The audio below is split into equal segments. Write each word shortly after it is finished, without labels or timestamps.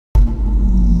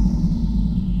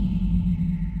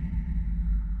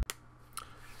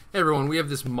Hey everyone, we have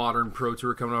this Modern Pro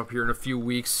Tour coming up here in a few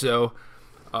weeks, so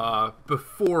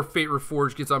before Fate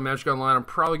Reforged gets on Magic Online, I'm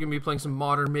probably going to be playing some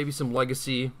Modern, maybe some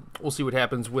Legacy. We'll see what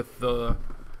happens with the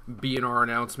B&R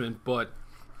announcement, but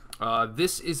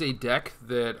this is a deck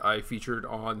that I featured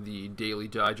on the Daily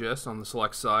Digest on the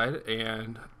Select side,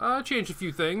 and changed a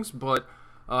few things, but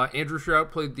Andrew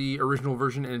Strout played the original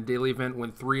version in a daily event,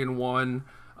 went 3-1.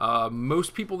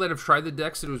 Most people that have tried the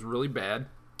deck said it was really bad,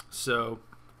 so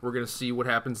we're going to see what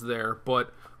happens there.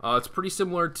 But it's pretty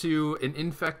similar to an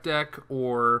Infect deck,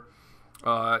 or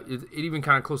it even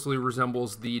kind of closely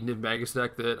resembles the Niv Magus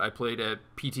deck that I played at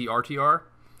PT-RTR.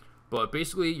 But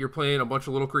basically, you're playing a bunch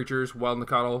of little creatures, Wild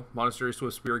Nacatl, Monastery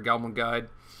Swift Spirit, Goblin Guide,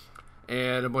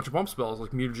 and a bunch of pump spells like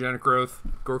Mutagenic Growth,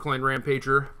 Gorkland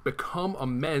Rampager, Become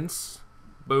Immense,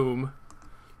 boom,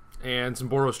 and some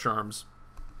Boros Charms.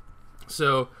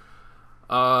 So,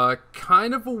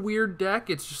 kind of a weird deck.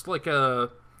 It's just like a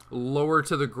lower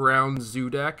to the ground zoo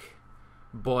deck,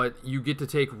 but you get to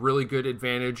take really good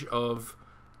advantage of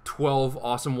 12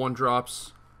 awesome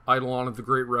 1-drops, Eidolon of the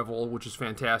Great Revel, which is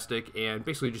fantastic, and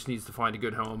basically just needs to find a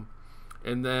good home.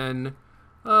 And then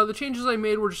the changes I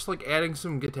made were just like adding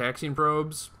some Gitaxian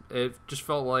Probes. It just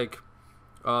felt like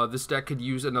this deck could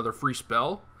use another free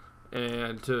spell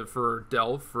and for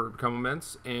Delve for Become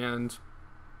Immense, and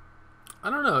I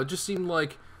don't know, it just seemed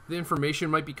like the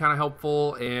information might be kind of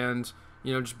helpful, and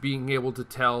just being able to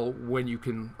tell when you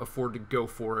can afford to go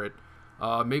for it.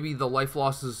 Maybe the life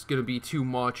loss is going to be too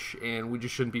much, and we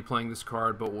just shouldn't be playing this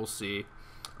card, but we'll see.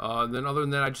 Then other than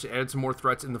that, I just added some more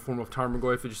threats in the form of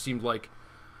Tarmogoyf. It just seemed like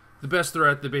the best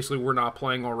threat that basically we're not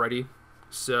playing already.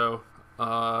 So,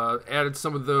 added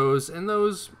some of those, and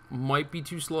those might be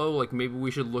too slow. Like, maybe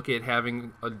we should look at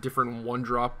having a different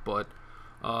 1-drop, but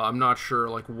I'm not sure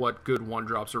like what good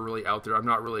 1-drops are really out there. I'm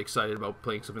not really excited about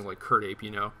playing something like Kurt Ape,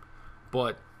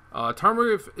 But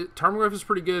Tarmogoyf is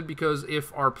pretty good, because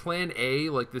if our plan A,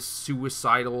 like this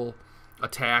suicidal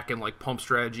attack and like pump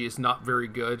strategy, is not very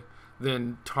good,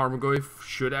 then Tarmogoyf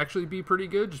should actually be pretty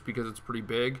good, just because it's pretty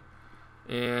big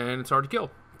and it's hard to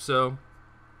kill. So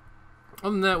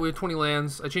other than that, we have 20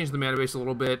 lands. I changed the mana base a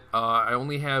little bit. I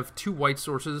only have 2 white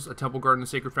sources, a Temple Garden and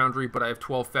Sacred Foundry, but I have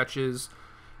 12 fetches,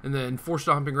 and then 4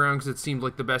 Stomping Ground because it seemed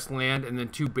like the best land, and then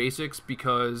 2 basics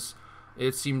because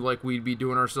it seemed like we'd be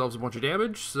doing ourselves a bunch of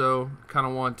damage, so kind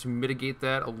of want to mitigate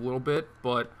that a little bit,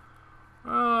 but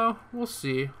we'll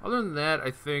see. Other than that, I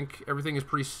think everything is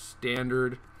pretty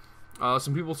standard.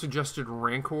 Some people suggested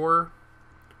Rancor,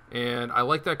 and I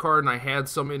like that card, and I had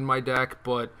some in my deck,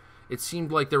 but it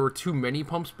seemed like there were too many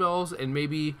pump spells, and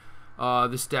maybe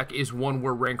this deck is one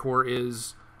where Rancor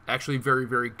is actually very,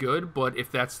 very good, but if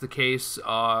that's the case,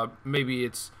 maybe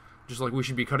it's just like we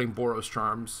should be cutting Boros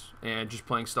Charms and just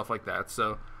playing stuff like that.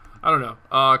 So, I don't know.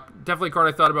 Definitely a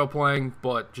card I thought about playing,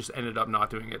 but just ended up not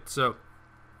doing it. So,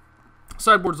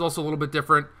 sideboard is also a little bit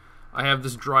different. I have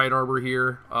this Dryad Arbor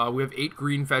here. We have 8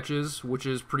 green fetches, which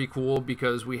is pretty cool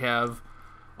because we have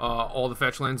all the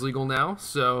fetch lands legal now.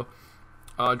 So,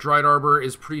 Dryad Arbor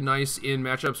is pretty nice in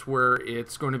matchups where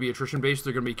it's going to be attrition-based.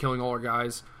 They're going to be killing all our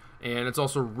guys. And it's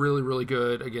also really, really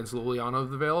good against Liliana of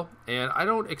the Veil. And I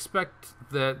don't expect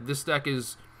that this deck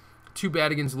is too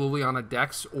bad against Liliana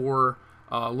decks or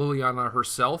Liliana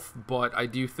herself, but I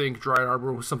do think Dryad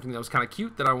Arbor was something that was kind of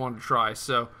cute that I wanted to try.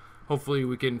 So hopefully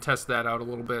we can test that out a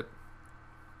little bit.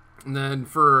 And then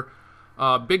for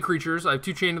big creatures, I have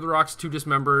 2 Chain to the Rocks, 2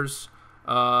 Dismembers.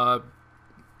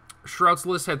 Shroud's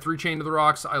list had 3 Chain to the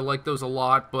Rocks. I like those a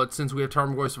lot, but since we have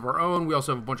Tarmogoyfs of our own, we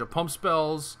also have a bunch of pump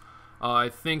spells. I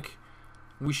think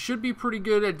we should be pretty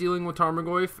good at dealing with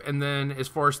Tarmogoyf. And then as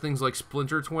far as things like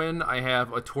Splinter Twin, I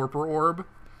have a Torpor Orb.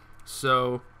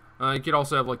 So you could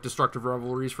also have like Destructive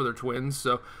Revelries for their twins.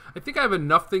 So I think I have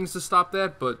enough things to stop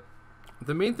that. But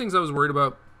the main things I was worried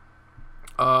about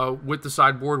with the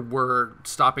sideboard were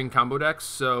stopping combo decks.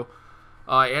 So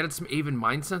I added some Aven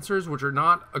Mind Sensors, which are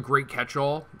not a great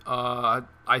catch-all. I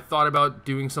thought about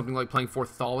doing something like playing for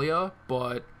Thalia,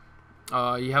 but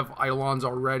you have Eidolons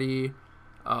already,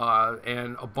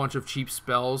 and a bunch of cheap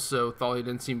spells, so Thalia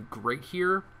didn't seem great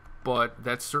here, but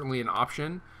that's certainly an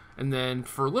option. And then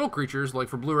for little creatures, like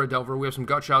for Blue-Red Delver, we have some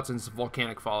Gut Shots and some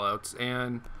Volcanic Fallouts.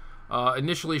 And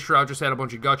initially, Shroud just had a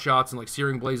bunch of Gut Shots and like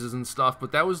Searing Blazes and stuff,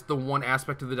 but that was the one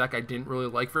aspect of the deck I didn't really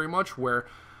like very much, where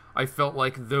I felt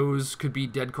like those could be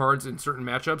dead cards in certain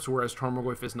matchups, whereas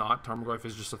Tarmogoyf is not. Tarmogoyf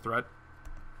is just a threat.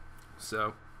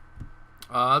 So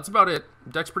that's about it.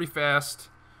 Deck's pretty fast,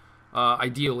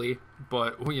 ideally,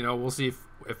 but we'll see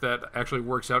if that actually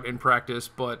works out in practice.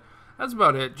 But that's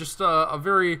about it. Just a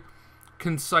very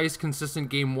concise, consistent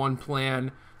game 1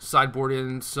 plan, sideboard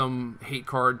in some hate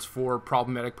cards for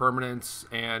problematic permanents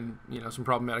and, some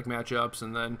problematic matchups,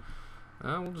 and then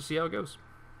we'll just see how it goes.